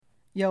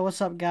Yo,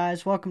 what's up,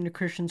 guys? Welcome to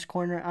Christian's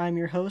Corner. I'm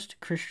your host,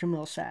 Christian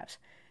Millsaps.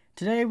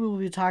 Today we will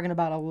be talking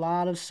about a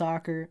lot of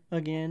soccer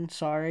again,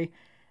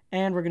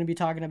 and we're going to be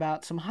talking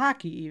about some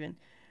hockey even.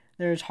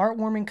 There's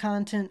heartwarming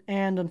content,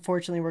 and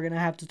unfortunately, we're going to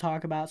have to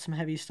talk about some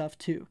heavy stuff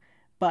too.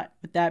 But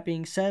with that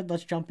being said,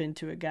 let's jump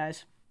into it,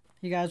 guys.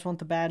 You guys want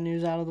the bad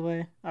news out of the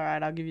way?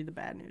 Alright, I'll give you the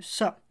bad news.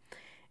 So,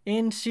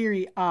 in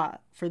Serie A,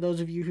 for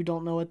those of you who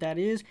don't know what that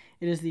is,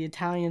 it is the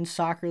Italian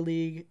soccer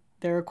league,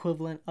 their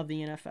equivalent of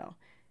the NFL.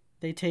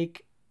 They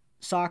take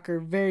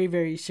soccer very,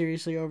 very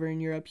seriously over in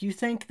Europe. You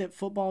think that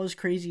football is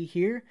crazy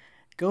here?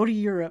 Go to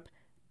Europe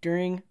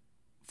during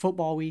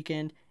football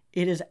weekend.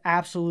 It is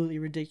absolutely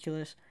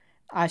ridiculous.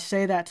 I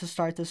say that to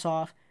start this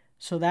off,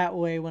 so that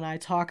way when I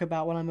talk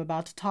about what I'm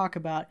about to talk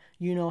about,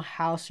 you know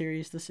how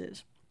serious this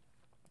is.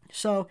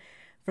 So,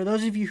 for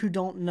those of you who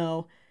don't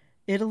know,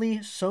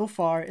 Italy so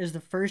far is the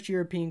first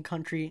European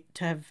country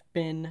to have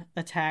been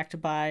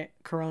attacked by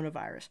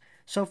coronavirus.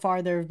 So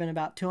far, there have been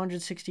about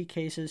 260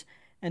 cases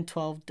and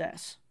 12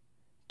 deaths.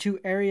 2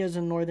 areas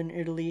in northern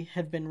Italy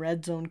have been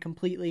red zoned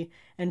completely,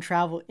 and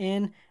travel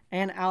in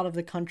and out of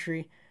the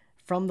country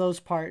from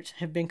those parts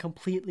have been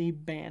completely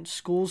banned.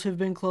 Schools have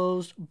been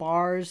closed,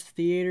 bars,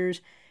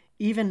 theaters,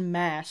 even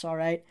mass,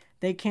 alright?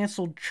 They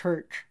canceled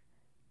church.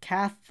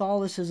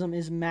 Catholicism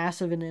is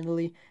massive in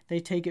Italy. They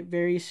take it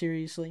very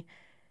seriously.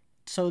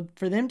 So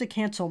for them to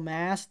cancel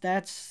mass,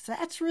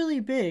 that's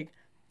really big.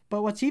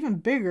 But what's even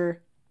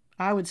bigger,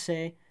 I would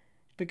say,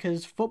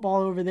 because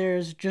football over there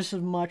is just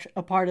as much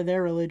a part of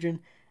their religion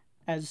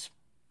as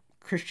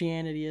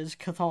Christianity is,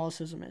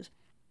 Catholicism is.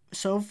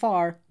 So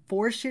far,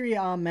 4 Serie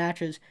A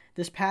matches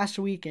this past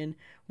weekend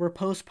were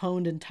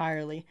postponed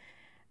entirely.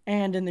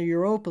 And in the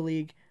Europa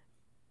League,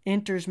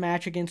 Inter's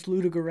match against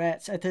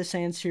Ludogorets at the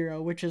San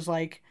Siro, which is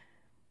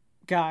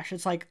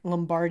it's like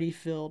Lombardi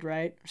Field,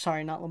 right?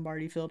 Sorry, not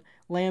Lombardi Field.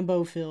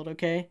 Lambeau Field,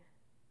 okay?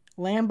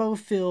 Lambeau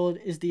Field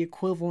is the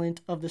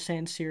equivalent of the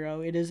San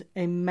Siro. It is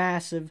a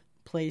massive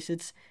place.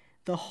 It's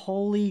the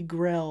holy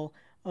grail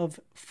of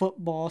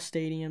football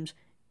stadiums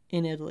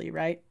in Italy,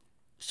 right?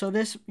 So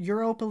this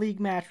Europa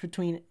League match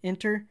between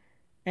Inter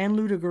and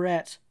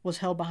Ludogorets was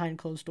held behind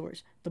closed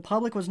doors. The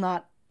public was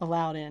not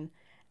allowed in,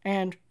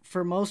 and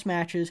for most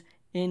matches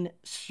in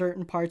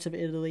certain parts of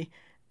Italy,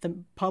 the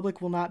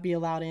public will not be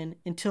allowed in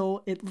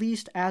until, at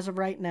least as of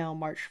right now,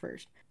 March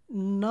 1st.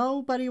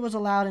 Nobody was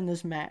allowed in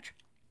this match.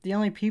 The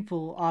only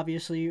people,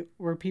 obviously,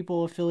 were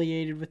people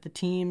affiliated with the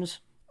teams,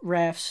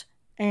 refs,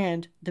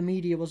 and the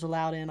media was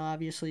allowed in,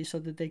 obviously, so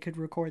that they could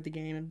record the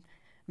game and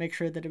make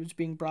sure that it was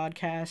being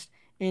broadcast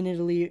in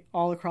Italy,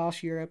 all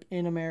across Europe,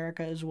 in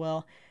America as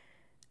well.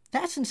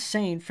 That's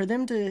insane. For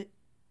them to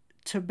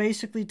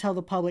basically tell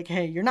the public,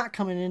 hey, you're not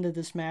coming into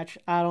this match.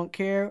 I don't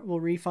care. We'll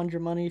refund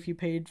your money if you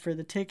paid for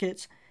the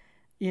tickets.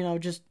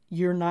 Just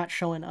you're not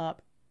showing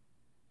up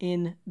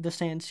in the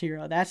San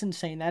Siro. That's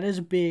insane. That is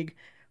big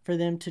for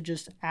them to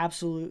just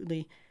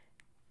absolutely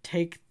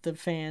take the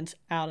fans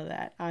out of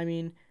that. I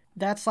mean,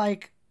 that's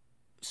like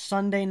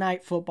Sunday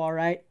Night Football,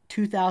 right?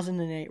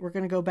 2008. We're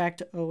going to go back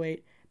to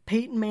 2008.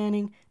 Peyton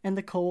Manning and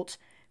the Colts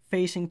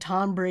facing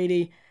Tom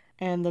Brady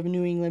and the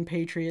New England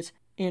Patriots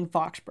in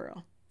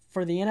Foxborough.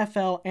 For the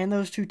NFL and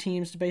those two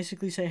teams to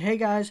basically say, hey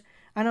guys,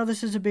 I know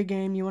this is a big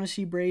game. You want to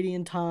see Brady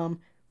and Tom.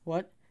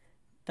 What?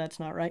 That's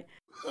not right.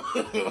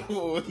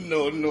 Oh,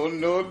 no, no,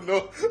 no,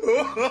 no.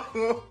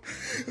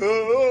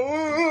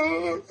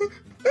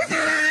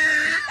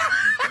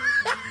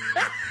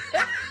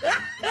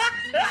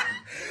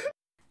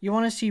 You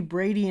want to see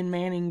Brady and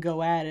Manning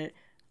go at it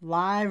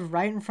live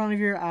right in front of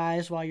your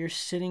eyes while you're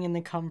sitting in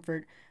the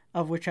comfort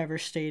of whichever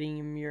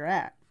stadium you're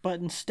at. But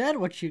instead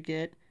what you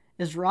get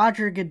is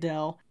Roger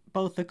Goodell,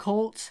 both the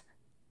Colts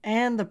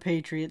and the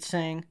Patriots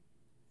saying,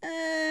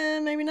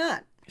 maybe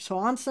not. So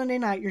on Sunday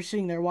night, you're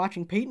sitting there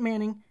watching Peyton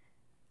Manning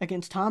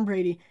against Tom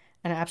Brady,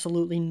 and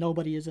absolutely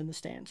nobody is in the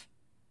stands.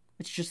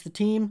 It's just the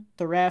team,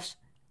 the refs,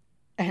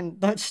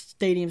 and the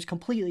stadium's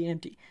completely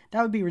empty.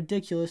 That would be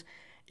ridiculous.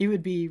 It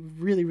would be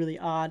really, really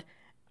odd,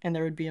 and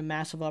there would be a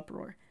massive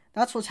uproar.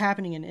 That's what's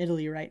happening in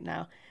Italy right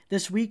now.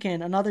 This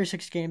weekend, another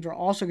 6 games are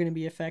also going to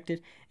be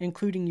affected,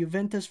 including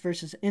Juventus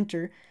versus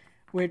Inter,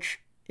 which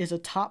is a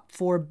top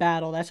 4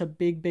 battle. That's a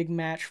big, big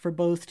match for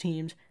both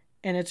teams,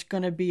 and it's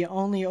going to be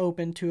only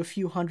open to a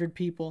few hundred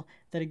people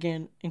that,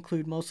 again,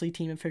 include mostly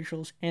team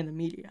officials and the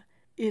media.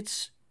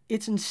 It's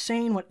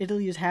insane what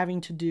Italy is having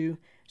to do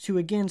to,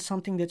 again,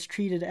 something that's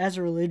treated as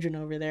a religion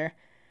over there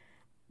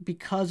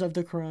because of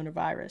the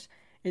coronavirus.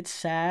 It's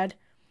sad,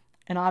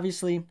 and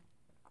obviously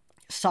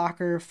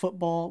soccer,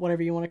 football,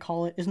 whatever you want to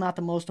call it, is not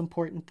the most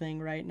important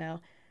thing right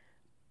now.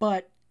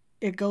 But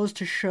it goes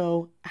to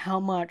show how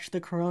much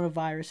the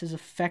coronavirus is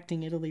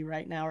affecting Italy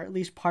right now, or at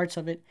least parts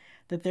of it,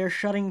 that they're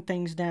shutting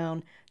things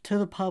down to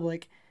the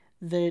public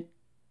that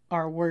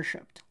are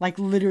worshipped, like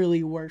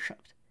literally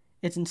worshipped.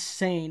 It's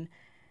insane.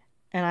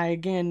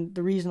 And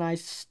the reason I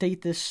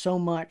state this so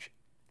much,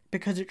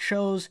 because it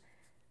shows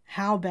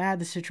how bad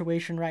the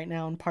situation right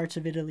now in parts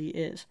of Italy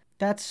is.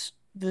 That's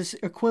this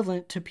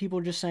equivalent to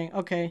people just saying,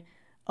 okay,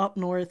 up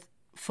north,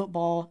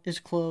 football is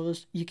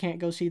closed. You can't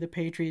go see the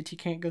Patriots. You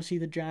can't go see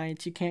the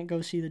Giants. You can't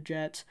go see the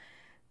Jets.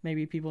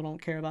 Maybe people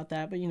don't care about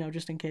that, but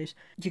just in case.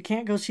 You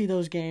can't go see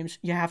those games.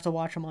 You have to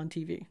watch them on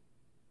TV.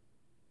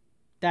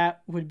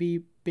 That would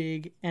be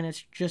big, and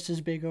it's just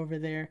as big over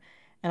there.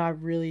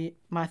 And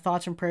my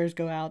thoughts and prayers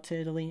go out to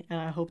Italy, and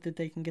I hope that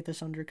they can get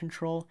this under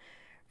control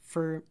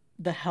for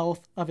the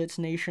health of its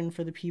nation,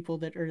 for the people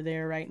that are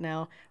there right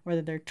now,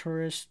 whether they're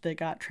tourists that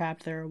got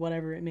trapped there or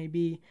whatever it may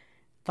be.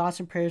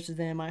 Thoughts and prayers to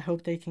them. I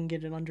hope they can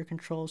get it under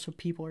control so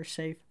people are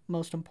safe,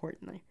 most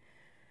importantly.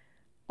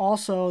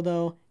 Also,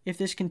 though, if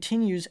this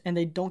continues and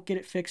they don't get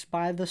it fixed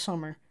by the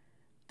summer,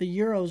 the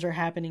Euros are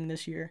happening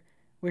this year,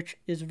 which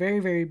is very,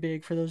 very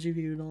big for those of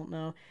you who don't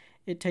know.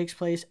 It takes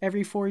place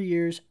every 4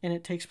 years, and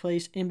it takes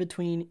place in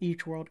between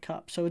each World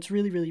Cup. So it's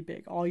really, really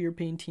big. All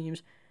European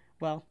teams,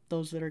 well,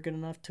 those that are good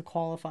enough to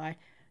qualify,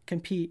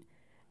 compete.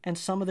 And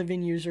some of the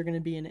venues are going to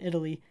be in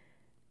Italy.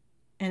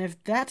 And if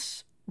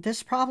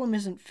this problem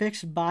isn't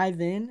fixed by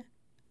then,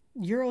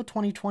 Euro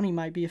 2020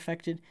 might be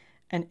affected,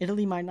 and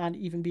Italy might not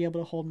even be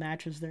able to hold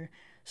matches there.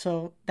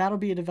 So that'll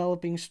be a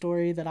developing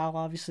story that I'll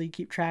obviously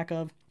keep track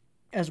of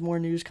as more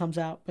news comes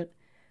out. But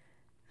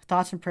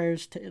thoughts and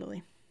prayers to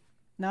Italy.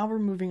 Now we're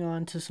moving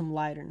on to some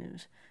lighter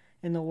news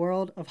in the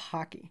world of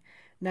hockey.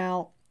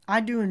 Now,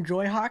 I do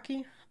enjoy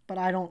hockey, but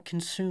I don't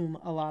consume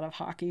a lot of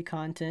hockey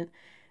content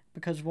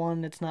because,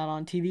 one, it's not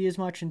on TV as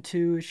much, and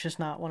two, it's just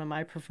not one of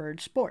my preferred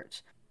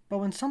sports. But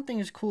when something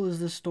as cool as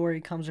this story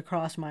comes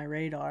across my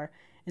radar,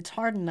 it's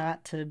hard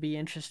not to be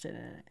interested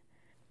in it.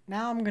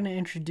 Now I'm going to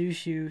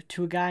introduce you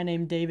to a guy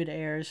named David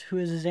Ayres, who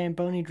is a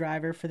Zamboni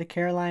driver for the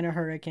Carolina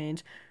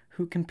Hurricanes,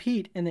 who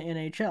compete in the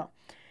NHL.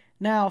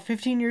 Now,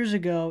 15 years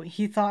ago,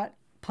 he thought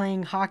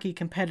playing hockey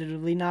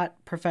competitively,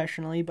 not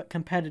professionally, but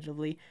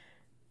competitively,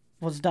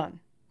 was done.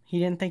 He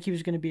didn't think he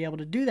was going to be able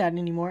to do that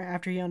anymore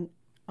after he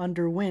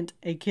underwent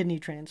a kidney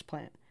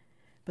transplant.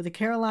 But the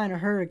Carolina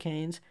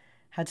Hurricanes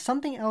had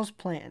something else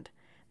planned.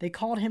 They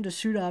called him to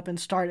suit up and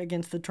start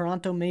against the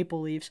Toronto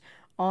Maple Leafs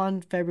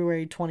on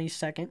February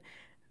 22nd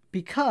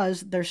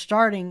because their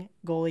starting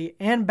goalie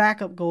and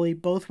backup goalie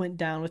both went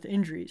down with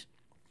injuries.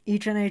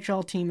 Each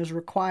NHL team is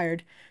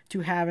required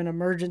to have an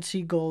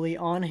emergency goalie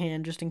on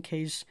hand just in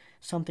case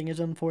something as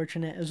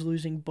unfortunate as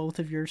losing both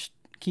of your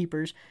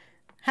keepers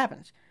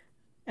happens.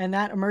 And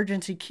that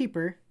emergency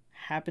keeper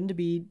happened to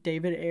be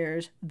David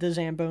Ayres, the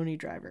Zamboni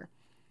driver.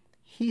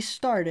 He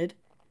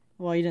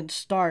didn't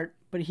start,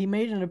 but he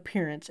made an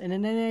appearance in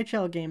an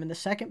NHL game in the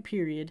second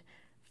period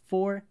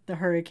for the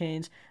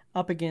Hurricanes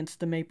up against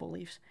the Maple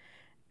Leafs.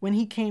 When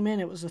he came in,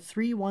 it was a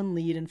 3-1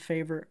 lead in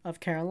favor of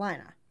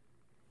Carolina.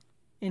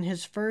 In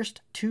his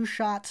first 2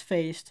 shots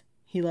faced,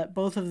 he let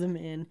both of them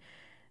in,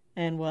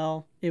 and,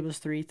 well, it was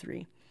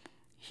 3-3.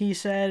 He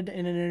said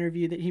in an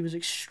interview that he was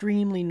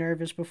extremely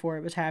nervous before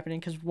it was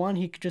happening because, one,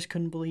 he just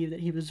couldn't believe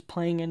that he was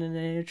playing in an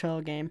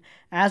NHL game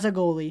as a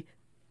goalie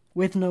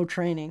with no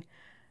training.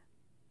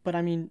 But,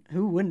 I mean,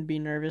 who wouldn't be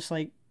nervous?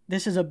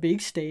 This is a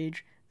big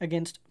stage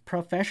against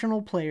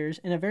professional players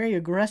in a very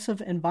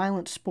aggressive and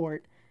violent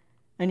sport,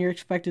 and you're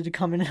expected to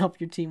come in and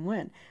help your team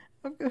win.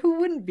 Who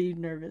wouldn't be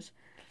nervous?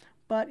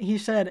 But he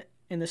said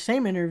in the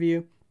same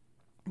interview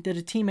that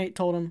a teammate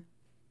told him,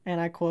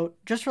 and I quote,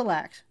 "Just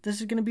relax.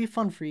 This is going to be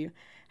fun for you.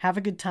 Have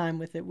a good time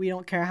with it. We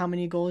don't care how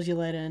many goals you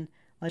let in.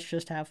 Let's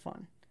just have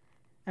fun."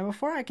 And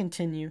before I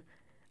continue,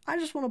 I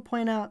just want to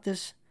point out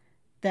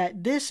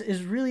that this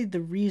is really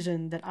the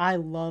reason that I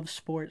love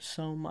sports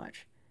so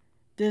much.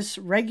 This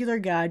regular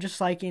guy, just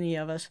like any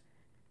of us,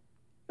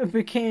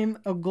 became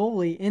a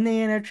goalie in the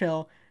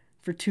NHL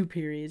for 2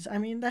 periods. I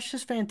mean, that's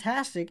just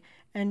fantastic.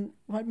 And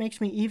what makes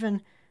me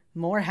even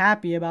more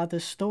happy about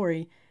this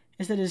story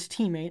is that his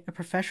teammate, a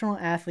professional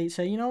athlete,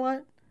 said, "You know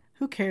what?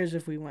 Who cares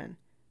if we win?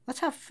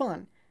 Let's have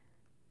fun."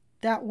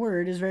 That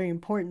word is very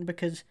important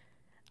because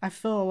I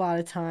feel a lot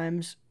of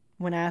times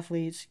when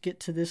athletes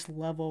get to this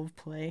level of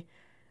play,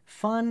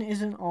 fun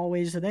isn't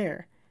always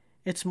there.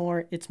 It's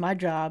my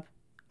job.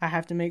 I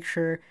have to make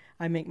sure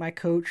I make my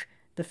coach,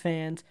 the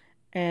fans,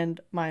 and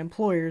my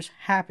employers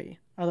happy.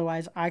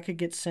 Otherwise, I could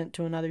get sent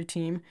to another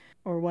team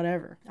or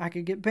whatever. I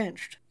could get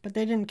benched. But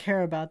they didn't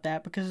care about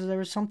that because there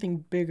was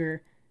something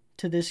bigger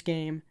to this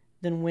game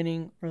than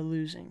winning or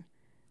losing.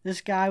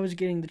 This guy was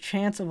getting the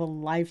chance of a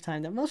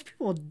lifetime that most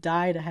people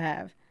die to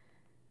have.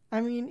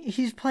 I mean,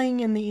 he's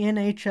playing in the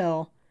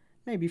NHL,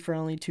 maybe for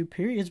only 2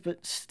 periods,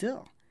 but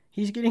still.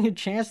 He's getting a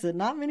chance that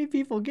not many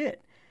people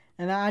get.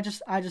 And I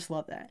just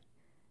love that.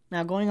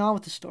 Now, going on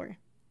with the story.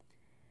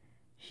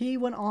 He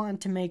went on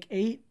to make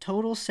 8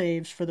 total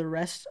saves for the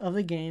rest of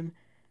the game,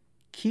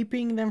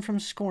 keeping them from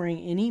scoring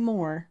any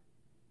more.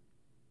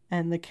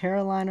 And the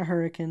Carolina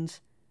Hurricanes,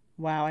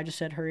 wow, I just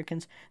said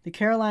Hurricanes. The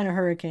Carolina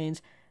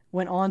Hurricanes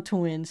went on to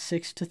win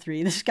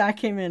 6-3. This guy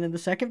came in the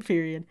second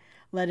period,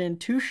 let in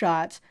 2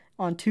 shots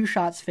on 2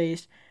 shots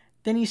faced.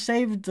 Then he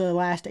saved the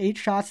last 8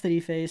 shots that he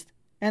faced,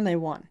 and they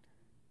won.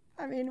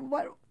 I mean,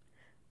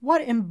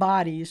 what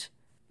embodies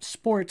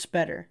sports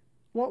better?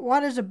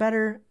 What is a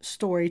better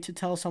story to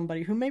tell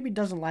somebody who maybe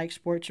doesn't like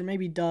sports or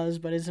maybe does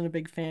but isn't a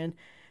big fan,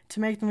 to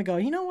make them go,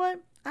 you know what?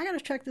 I got to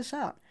check this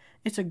out.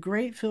 It's a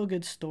great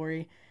feel-good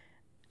story.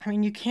 I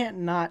mean, you can't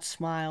not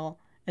smile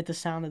at the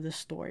sound of this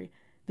story.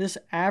 This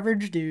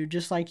average dude,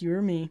 just like you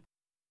or me,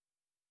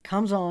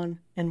 comes on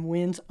and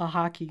wins a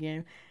hockey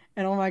game.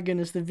 And oh my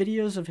goodness, the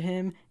videos of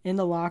him in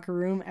the locker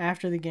room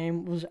after the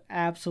game was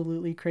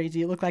absolutely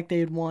crazy. It looked like they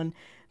had won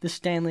the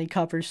Stanley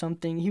Cup or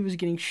something. He was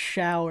getting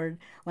showered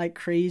like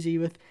crazy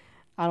with,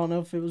 I don't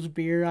know if it was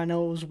beer. I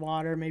know it was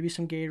water, maybe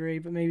some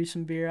Gatorade, but maybe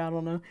some beer. I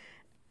don't know.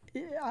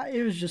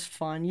 It was just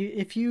fun.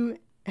 If you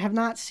have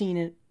not seen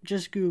it,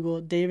 just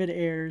Google David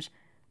Ayres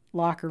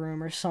locker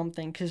room or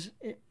something, because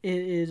it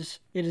is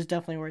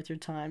definitely worth your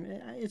time.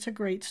 It's a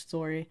great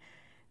story.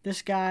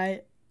 This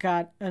guy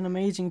got an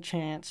amazing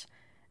chance.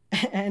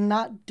 And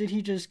not did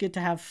he just get to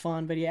have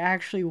fun, but he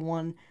actually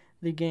won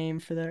the game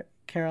for the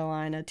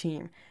Carolina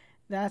team.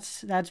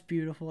 That's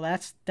beautiful.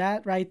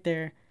 That right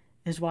there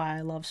is why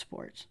I love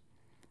sports.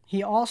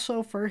 He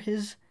also, for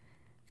his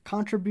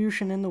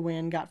contribution in the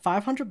win, got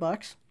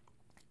 $500.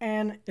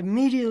 And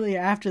immediately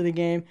after the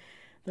game,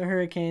 the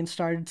Hurricanes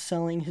started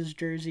selling his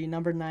jersey,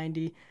 number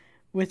 90,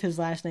 with his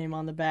last name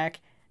on the back.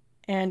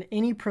 And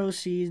any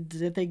proceeds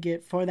that they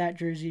get for that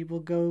jersey will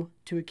go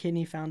to a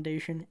kidney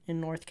foundation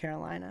in North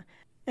Carolina.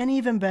 An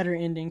even better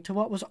ending to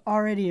what was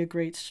already a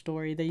great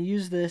story. They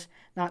use this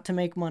not to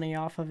make money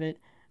off of it,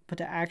 but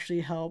to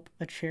actually help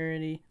a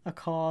charity, a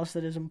cause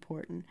that is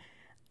important.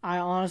 I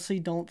honestly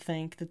don't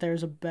think that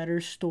there's a better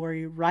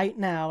story right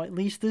now, at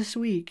least this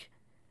week,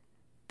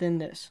 than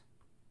this.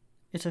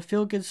 It's a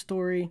feel-good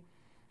story.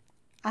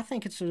 I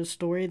think it's a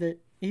story that,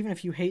 even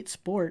if you hate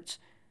sports,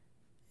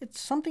 it's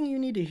something you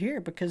need to hear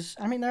because,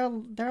 I mean,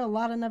 there are a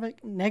lot of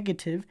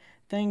negative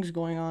things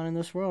going on in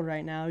this world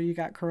right now. You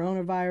got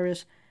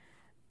coronavirus.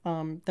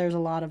 There's a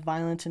lot of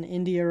violence in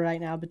India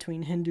right now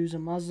between Hindus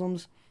and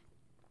Muslims,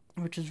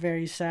 which is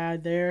very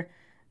sad there.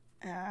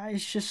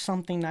 It's just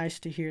something nice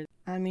to hear.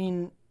 I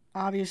mean,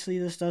 obviously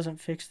this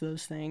doesn't fix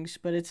those things,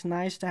 but it's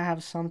nice to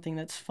have something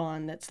that's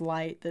fun, that's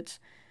light, that's,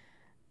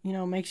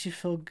 makes you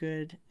feel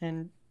good.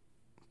 And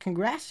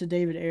congrats to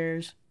David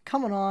Ayres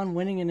coming on,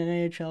 winning an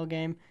NHL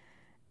game.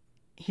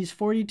 He's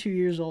 42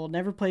 years old,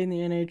 never played in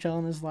the NHL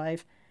in his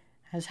life,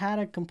 has had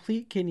a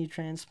complete kidney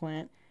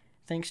transplant,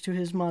 thanks to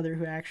his mother,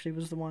 who actually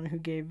was the one who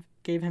gave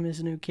him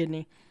his new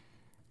kidney.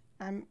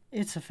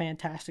 It's a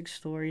fantastic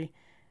story,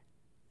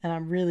 and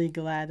I'm really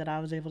glad that I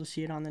was able to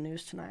see it on the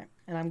news tonight.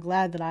 And I'm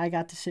glad that I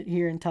got to sit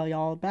here and tell you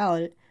all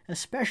about it,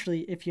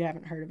 especially if you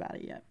haven't heard about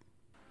it yet.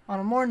 On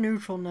a more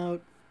neutral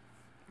note,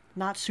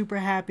 not super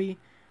happy,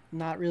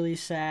 not really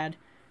sad,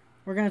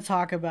 we're going to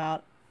talk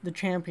about the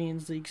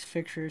Champions League's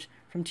fixtures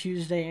from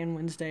Tuesday and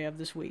Wednesday of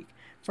this week.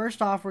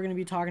 First off, we're going to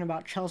be talking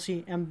about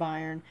Chelsea and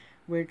Bayern,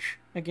 which,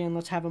 again,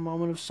 let's have a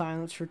moment of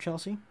silence for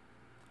Chelsea.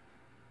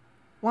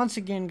 Once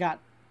again got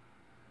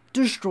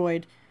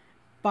destroyed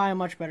by a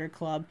much better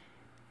club.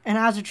 And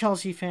as a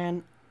Chelsea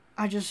fan,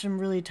 I just am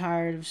really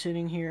tired of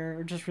sitting here,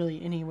 or just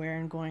really anywhere,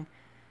 and going,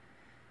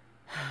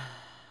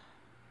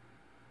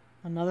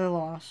 another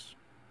loss,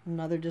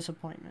 another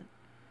disappointment.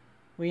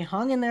 We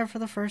hung in there for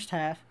the first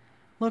half,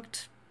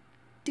 looked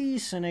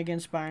decent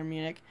against Bayern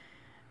Munich,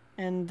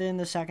 and then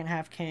the second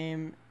half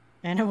came,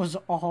 and it was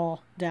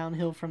all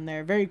downhill from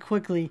there, very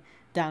quickly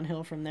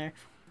downhill from there.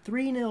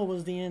 3-0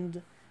 was the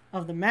end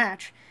of the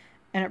match,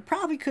 and it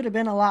probably could have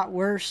been a lot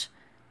worse,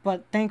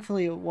 but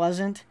thankfully it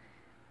wasn't.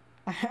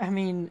 I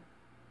mean,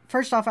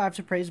 first off, I have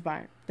to praise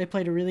Bayern. They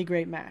played a really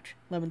great match.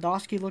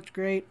 Lewandowski looked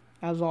great,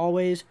 as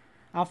always.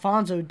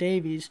 Alphonso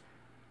Davies,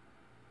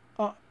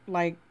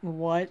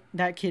 what?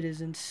 That kid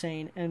is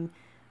insane, and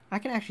I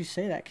can actually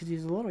say that because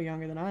he's a little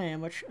younger than I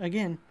am, which,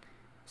 again,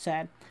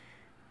 sad.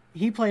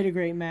 He played a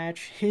great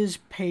match. His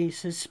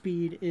pace, his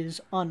speed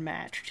is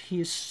unmatched. He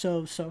is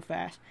so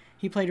fast.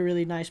 He played a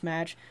really nice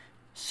match.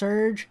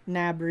 Serge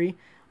Gnabry,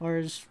 or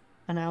as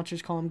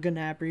announcers call him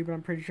Gnabry, but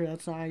I'm pretty sure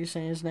that's not how you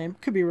say his name.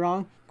 Could be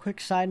wrong.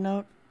 Quick side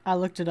note, I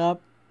looked it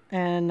up,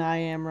 and I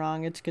am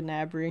wrong. It's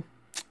Gnabry.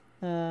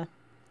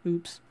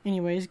 Oops.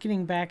 Anyways,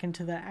 getting back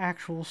into the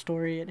actual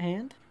story at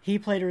hand. He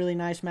played a really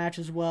nice match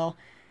as well.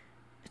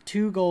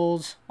 2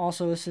 goals,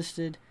 also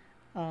assisted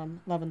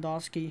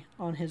Lewandowski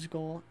on his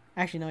goal.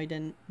 Actually, no, he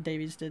didn't.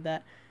 Davies did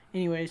that.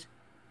 Anyways,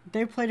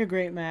 they played a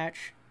great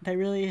match. They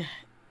really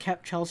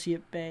kept Chelsea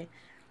at bay.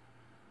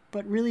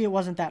 But really, it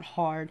wasn't that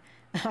hard.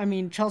 I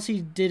mean,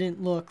 Chelsea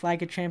didn't look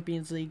like a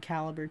Champions League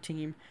caliber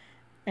team.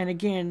 And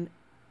again,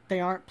 they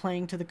aren't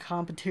playing to the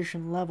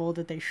competition level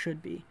that they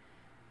should be.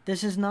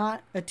 This is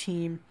not a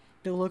team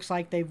that looks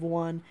like they've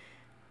won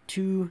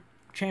 2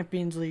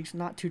 Champions Leagues,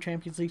 not 2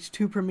 Champions Leagues,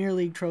 2 Premier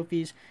League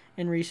trophies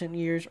in recent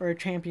years, or a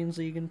Champions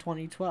League in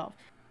 2012.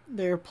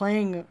 They're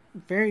playing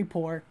very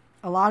poor.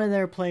 A lot of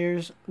their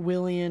players,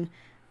 Willian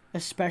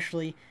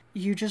especially,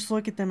 you just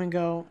look at them and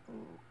go,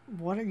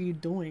 what are you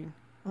doing?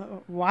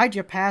 Why'd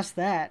you pass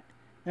that?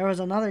 There was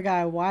another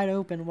guy wide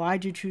open.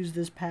 Why'd you choose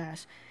this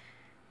pass?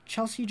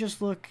 Chelsea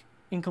just look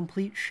in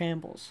complete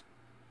shambles.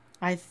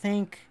 I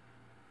think,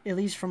 at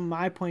least from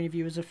my point of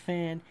view as a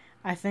fan,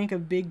 I think a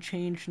big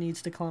change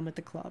needs to come at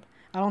the club.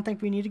 I don't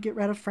think we need to get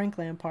rid of Frank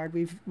Lampard.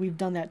 We've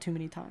done that too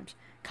many times.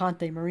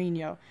 Conte,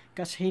 Mourinho,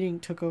 Gus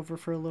Hiddink took over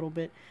for a little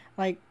bit.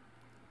 Like,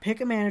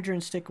 pick a manager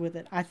and stick with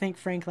it. I think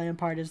Frank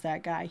Lampard is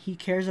that guy. He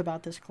cares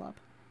about this club.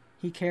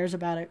 He cares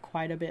about it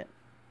quite a bit.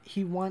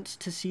 He wants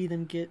to see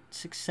them get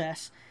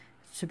success,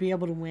 to be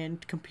able to win,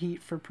 to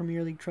compete for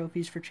Premier League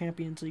trophies, for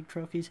Champions League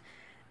trophies.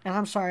 And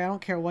I'm sorry, I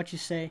don't care what you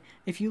say.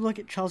 If you look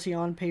at Chelsea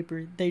on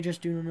paper, they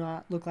just do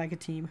not look like a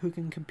team who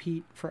can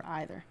compete for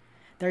either.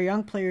 Their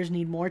young players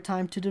need more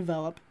time to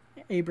develop.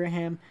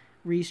 Abraham,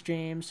 Reece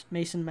James,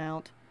 Mason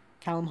Mount,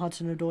 Callum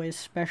Hudson-Odoi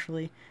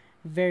especially,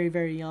 very,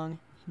 very young,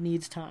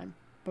 needs time.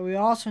 But we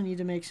also need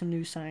to make some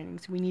new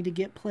signings. We need to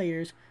get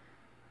players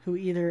who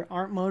either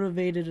aren't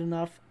motivated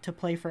enough to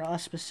play for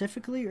us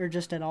specifically or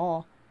just at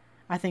all.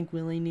 I think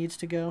Willie needs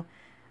to go.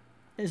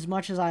 As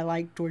much as I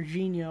like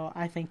Jorginho,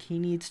 I think he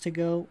needs to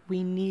go.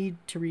 We need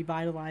to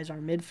revitalize our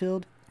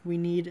midfield. We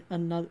need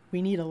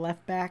a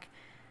left back.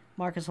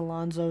 Marcos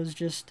Alonso is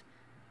just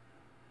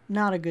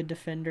not a good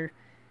defender.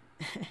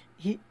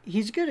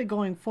 He's good at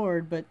going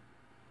forward, but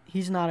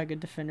he's not a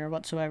good defender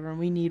whatsoever, and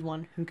we need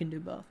one who can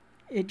do both.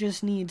 It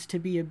just needs to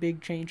be a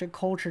big change, a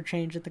culture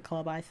change at the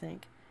club, I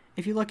think.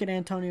 If you look at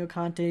Antonio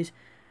Conte's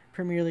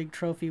Premier League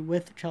trophy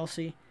with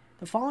Chelsea,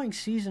 the following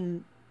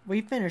season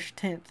we finished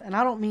 10th. And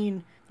I don't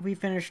mean we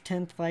finished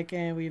 10th like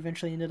we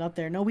eventually ended up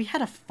there. No, we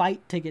had a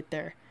fight to get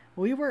there.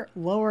 We were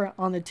lower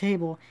on the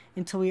table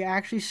until we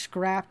actually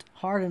scrapped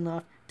hard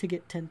enough to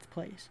get 10th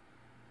place.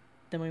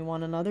 Then we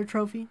won another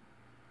trophy,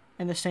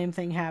 and the same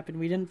thing happened.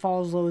 We didn't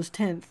fall as low as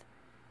 10th,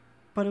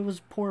 but it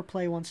was poor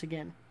play once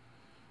again.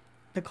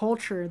 The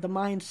culture, the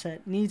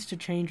mindset needs to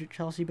change at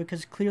Chelsea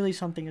because clearly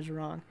something is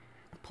wrong.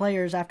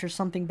 Players, after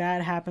something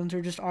bad happens,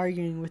 are just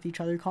arguing with each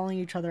other, calling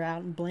each other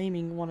out, and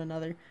blaming one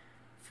another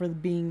for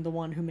being the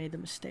one who made the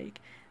mistake.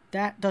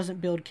 That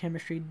doesn't build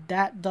chemistry.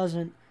 That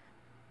doesn't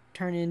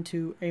turn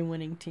into a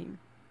winning team.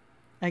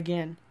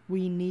 Again,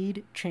 we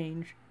need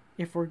change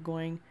if we're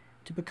going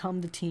to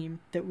become the team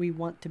that we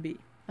want to be.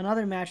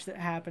 Another match that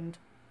happened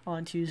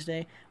on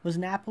Tuesday was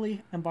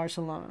Napoli and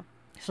Barcelona.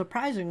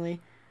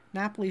 Surprisingly,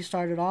 Napoli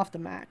started off the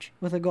match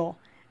with a goal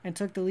and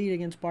took the lead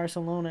against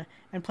Barcelona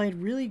and played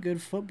really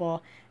good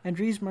football. And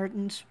Dries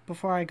Mertens,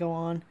 before I go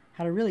on,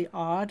 had a really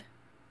odd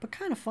but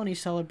kind of funny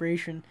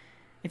celebration.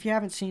 If you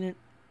haven't seen it,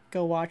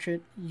 go watch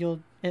it.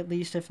 You'll, at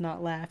least if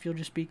not laugh, you'll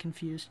just be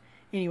confused.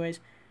 Anyways,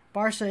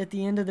 Barca at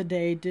the end of the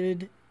day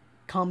did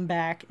come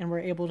back and were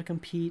able to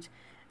compete,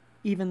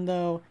 even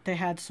though they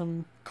had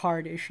some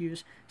card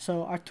issues.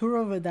 So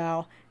Arturo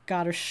Vidal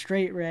got a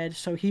straight red,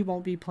 so he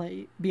won't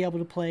be able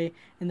to play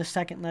in the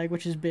second leg,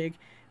 which is big,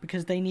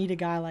 because they need a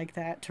guy like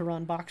that to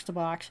run box to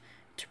box,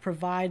 to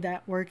provide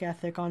that work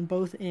ethic on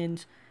both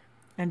ends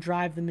and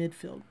drive the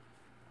midfield.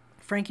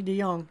 Frankie de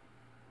Jong,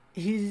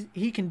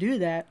 he can do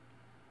that,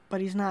 but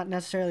he's not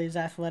necessarily as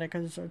athletic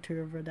as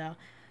Arturo Vidal.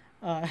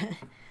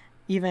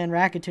 Ivan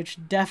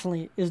Rakitic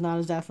definitely is not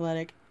as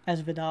athletic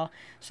as Vidal,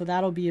 so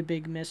that'll be a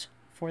big miss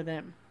for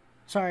them.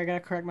 Sorry, I gotta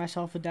correct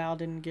myself. Vidal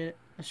didn't get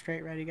a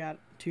straight red, he got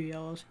 2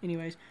 yellows.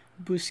 Anyways,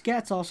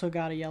 Busquets also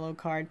got a yellow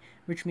card,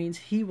 which means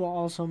he will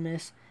also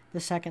miss the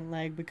second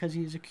leg because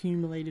he's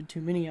accumulated too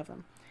many of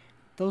them.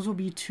 Those will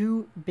be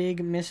 2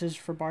 big misses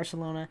for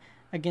Barcelona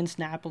against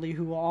Napoli,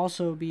 who will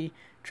also be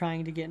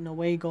trying to get an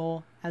away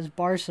goal, as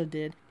Barca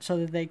did, so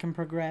that they can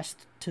progress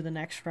to the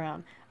next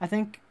round. I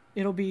think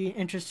it'll be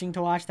interesting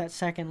to watch that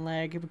second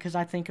leg because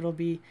I think it'll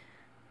be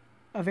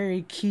a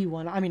very key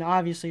one. I mean,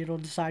 obviously it'll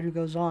decide who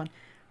goes on,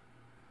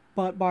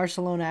 but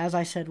Barcelona, as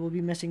I said, will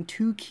be missing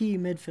 2 key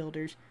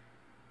midfielders,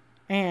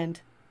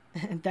 and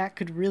that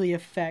could really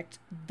affect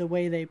the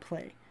way they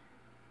play.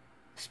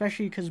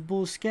 Especially because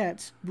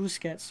Busquets,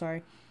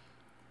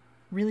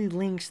 really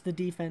links the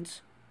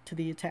defense to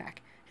the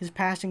attack. His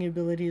passing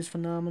ability is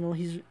phenomenal.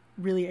 He's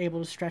really able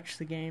to stretch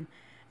the game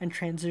and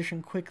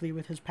transition quickly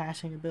with his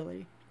passing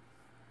ability.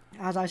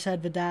 As I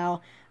said,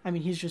 Vidal,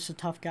 he's just a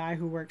tough guy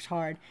who works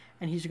hard,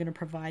 and he's going to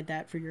provide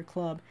that for your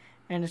club,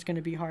 and it's going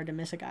to be hard to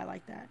miss a guy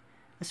like that,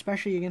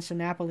 especially against the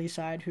Napoli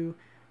side, who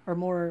are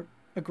more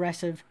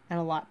aggressive and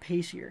a lot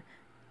pacier.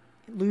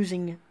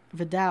 Losing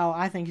Vidal,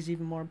 I think, is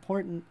even more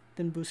important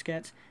than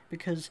Busquets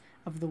because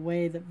of the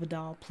way that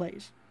Vidal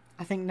plays.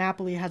 I think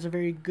Napoli has a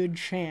very good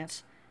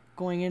chance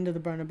going into the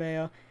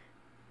Bernabeu,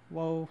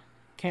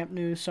 Camp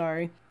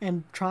Nou,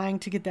 and trying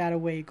to get that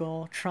away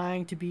goal,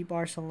 trying to beat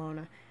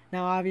Barcelona.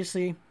 Now,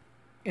 obviously,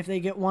 if they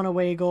get 1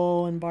 away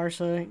goal and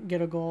Barca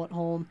get a goal at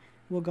home,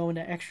 we'll go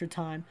into extra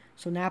time.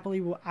 So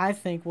Napoli, I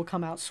think, will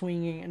come out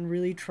swinging and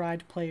really try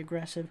to play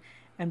aggressive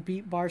and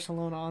beat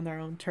Barcelona on their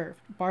own turf.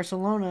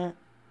 Barcelona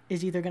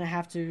is either going to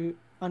have to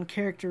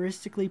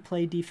uncharacteristically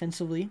play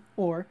defensively,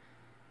 or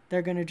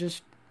they're going to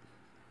just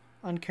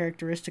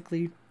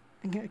uncharacteristically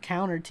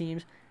counter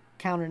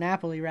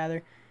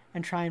Napoli,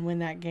 and try and win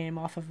that game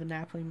off of a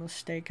Napoli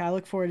mistake. I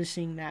look forward to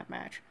seeing that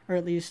match, or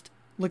at least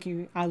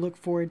I look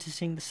forward to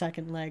seeing the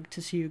second leg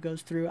to see who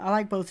goes through. I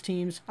like both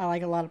teams. I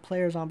like a lot of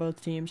players on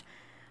both teams.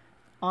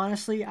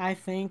 Honestly, I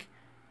think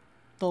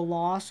the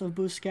loss of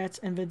Busquets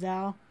and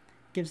Vidal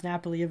gives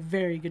Napoli a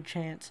very good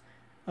chance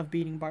of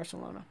beating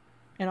Barcelona.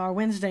 In our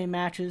Wednesday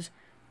matches,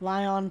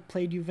 Lyon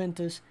played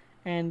Juventus,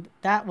 and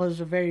that was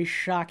a very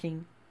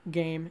shocking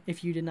game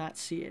if you did not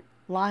see it.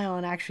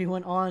 Lyon actually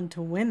went on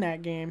to win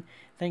that game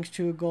thanks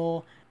to a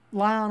goal.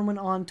 Lyon went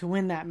on to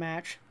win that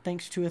match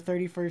thanks to a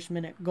 31st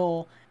minute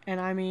goal. And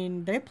I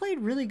mean, they played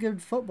really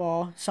good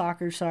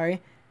soccer.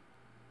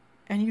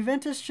 And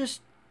Juventus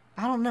just,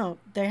 I don't know,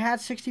 they had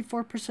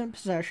 64%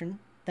 possession.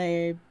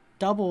 They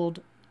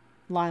doubled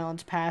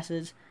Lyon's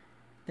passes.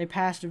 They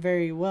passed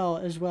very well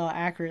as well,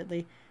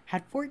 accurately.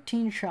 Had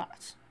 14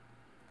 shots.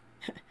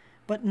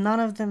 But none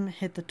of them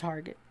hit the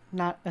target.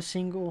 Not a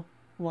single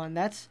one.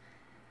 That's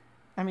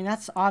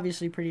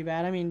obviously pretty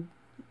bad. I mean,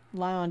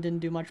 Lyon didn't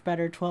do much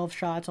better. 12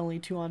 shots, only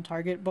 2 on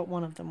target, but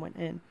one of them went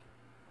in.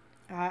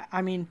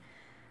 I mean,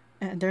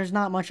 there's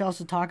not much else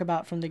to talk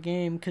about from the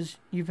game because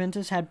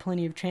Juventus had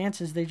plenty of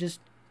chances. They just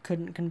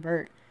couldn't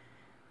convert.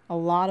 A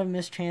lot of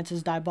missed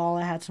chances.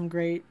 Dybala had some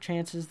great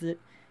chances that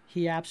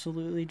he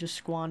absolutely just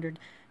squandered.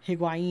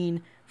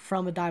 Higuain,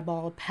 from a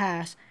Dybala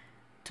pass,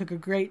 took a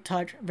great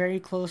touch, very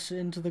close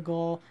into the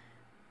goal,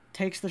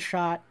 takes the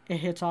shot, it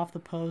hits off the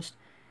post.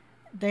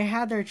 They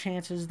had their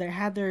chances. They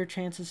had their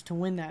chances to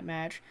win that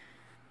match,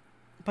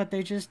 but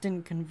they just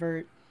didn't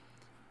convert.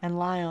 And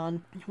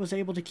Lyon was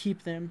able to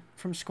keep them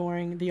from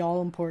scoring the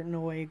all-important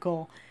away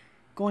goal.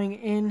 Going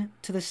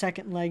into the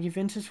second leg,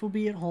 Juventus will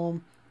be at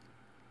home,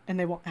 and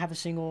they won't have a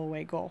single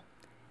away goal,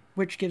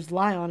 which gives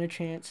Lyon a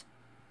chance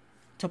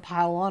to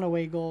pile on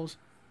away goals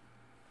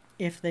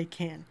if they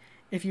can.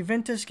 If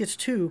Juventus gets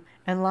 2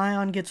 and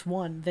Lyon gets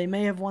 1, they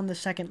may have won the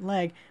second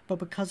leg, but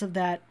because of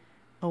that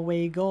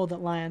away goal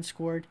that Lyon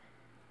scored,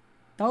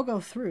 they'll go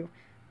through.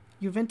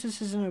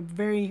 Juventus is in a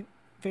very,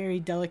 very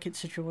delicate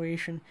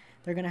situation.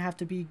 They're going to have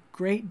to be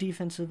great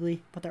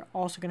defensively, but they're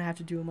also going to have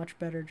to do a much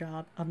better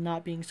job of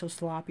not being so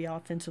sloppy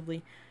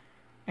offensively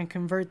and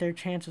convert their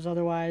chances.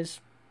 Otherwise,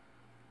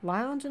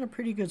 Lyon's in a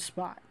pretty good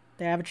spot.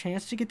 They have a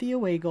chance to get the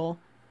away goal,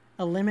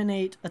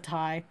 eliminate a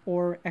tie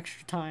or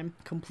extra time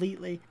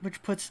completely,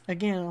 which puts,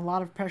 again, a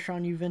lot of pressure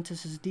on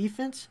Juventus'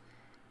 defense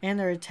and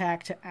their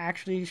attack to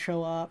actually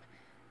show up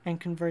and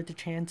convert the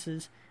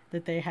chances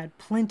that they had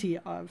plenty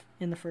of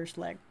in the first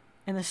leg.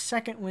 In the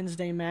second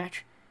Wednesday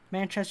match,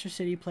 Manchester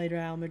City played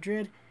Real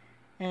Madrid,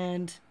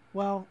 and,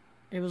 well,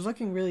 it was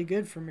looking really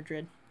good for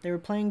Madrid. They were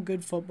playing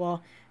good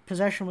football.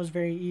 Possession was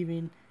very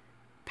even.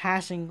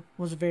 Passing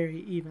was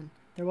very even.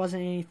 There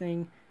wasn't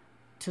anything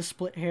to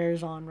split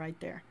hairs on right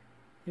there.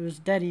 It was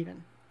dead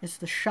even. It's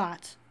the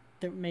shots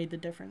that made the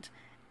difference.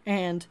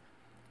 And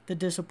the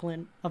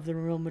discipline of the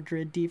Real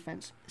Madrid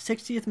defense.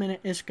 60th minute,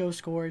 Isco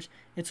scores.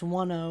 It's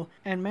 1-0.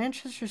 And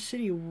Manchester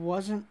City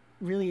wasn't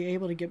really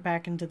able to get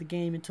back into the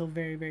game until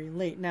very, very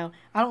late. Now,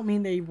 I don't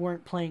mean they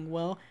weren't playing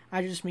well.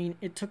 I just mean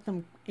it took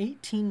them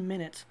 18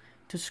 minutes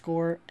to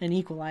score an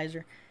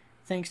equalizer,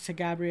 thanks to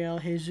Gabriel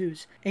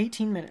Jesus.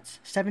 18 minutes.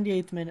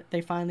 78th minute,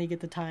 they finally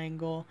get the tying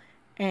goal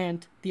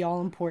and the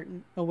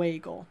all-important away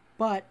goal.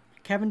 But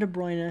Kevin De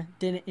Bruyne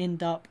didn't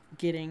end up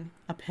getting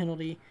a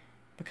penalty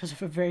because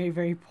of a very,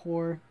 very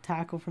poor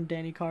tackle from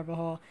Dani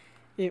Carvajal.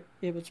 It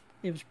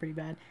was pretty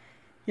bad.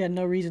 He had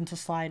no reason to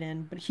slide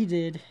in, but he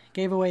did.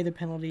 Gave away the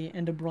penalty,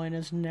 and De Bruyne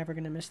is never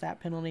going to miss that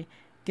penalty.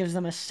 Gives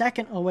them a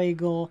second away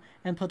goal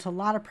and puts a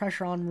lot of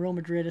pressure on Real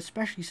Madrid,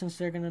 especially since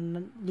they're going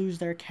to lose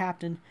their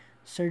captain,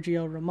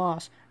 Sergio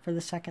Ramos, for the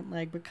second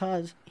leg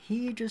because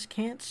he just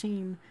can't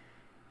seem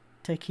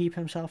to keep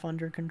himself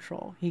under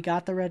control. He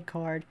got the red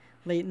card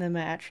late in the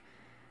match,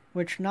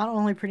 which not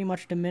only pretty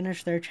much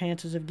diminished their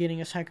chances of getting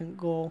a second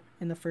goal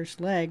in the first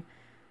leg,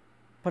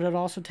 but it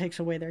also takes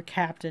away their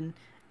captain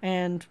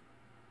and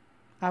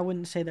I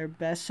wouldn't say their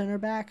best center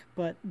back,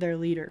 but their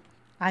leader.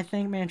 I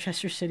think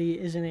Manchester City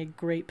is in a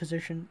great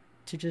position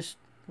to just,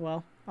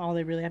 well, all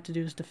they really have to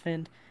do is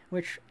defend,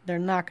 which they're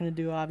not going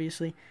to do,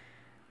 obviously.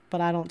 But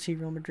I don't see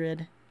Real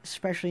Madrid,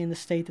 especially in the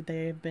state that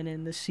they have been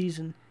in this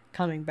season,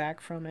 coming back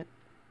from it.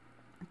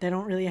 They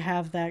don't really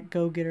have that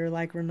go-getter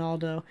like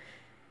Ronaldo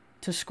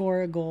to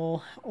score a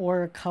goal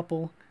or a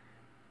couple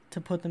to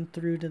put them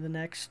through to the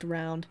next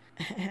round.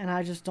 And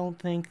I just don't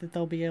think that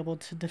they'll be able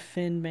to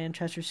defend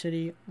Manchester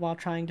City while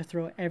trying to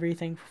throw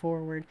everything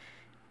forward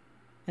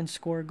and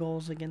score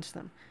goals against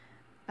them.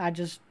 I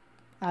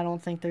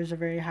don't think there's a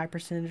very high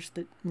percentage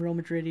that Real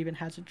Madrid even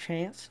has a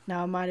chance.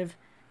 Now,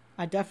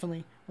 I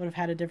definitely would have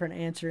had a different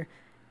answer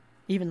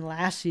even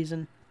last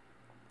season,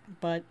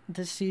 but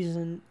this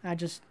season, I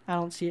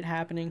don't see it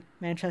happening.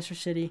 Manchester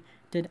City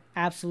did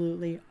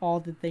absolutely all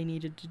that they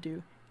needed to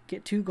do.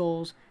 Get 2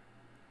 goals,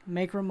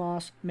 make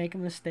Ramos make a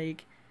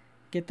mistake,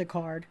 get the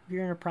card.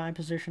 You're in a prime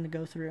position to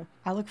go through.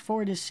 I look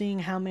forward to seeing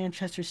how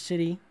Manchester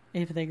City,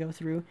 if they go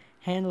through,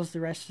 handles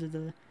the rest of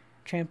the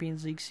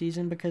Champions League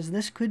season because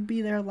this could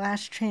be their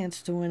last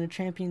chance to win a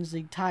Champions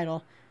League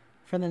title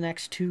for the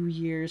next 2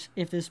 years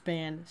if this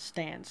ban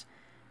stands.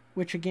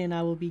 Which again,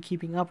 I will be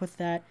keeping up with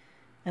that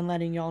and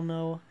letting y'all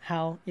know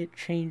how it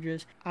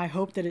changes. I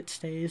hope that it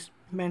stays.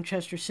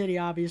 Manchester City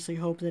obviously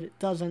hope that it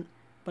doesn't,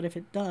 but if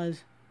it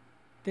does,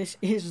 this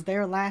is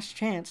their last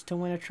chance to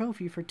win a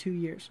trophy for 2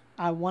 years.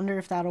 I wonder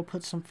if that'll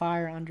put some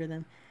fire under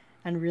them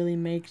and really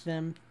make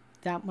them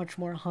that much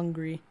more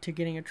hungry to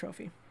getting a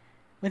trophy.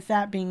 With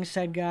that being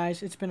said,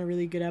 guys, it's been a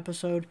really good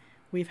episode.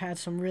 We've had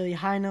some really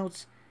high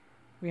notes.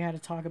 We had to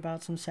talk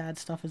about some sad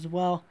stuff as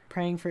well.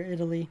 Praying for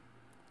Italy.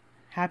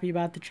 Happy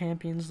about the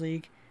Champions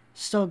League.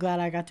 So glad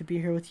I got to be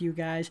here with you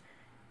guys.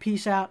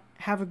 Peace out.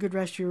 Have a good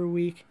rest of your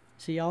week.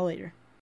 See y'all later.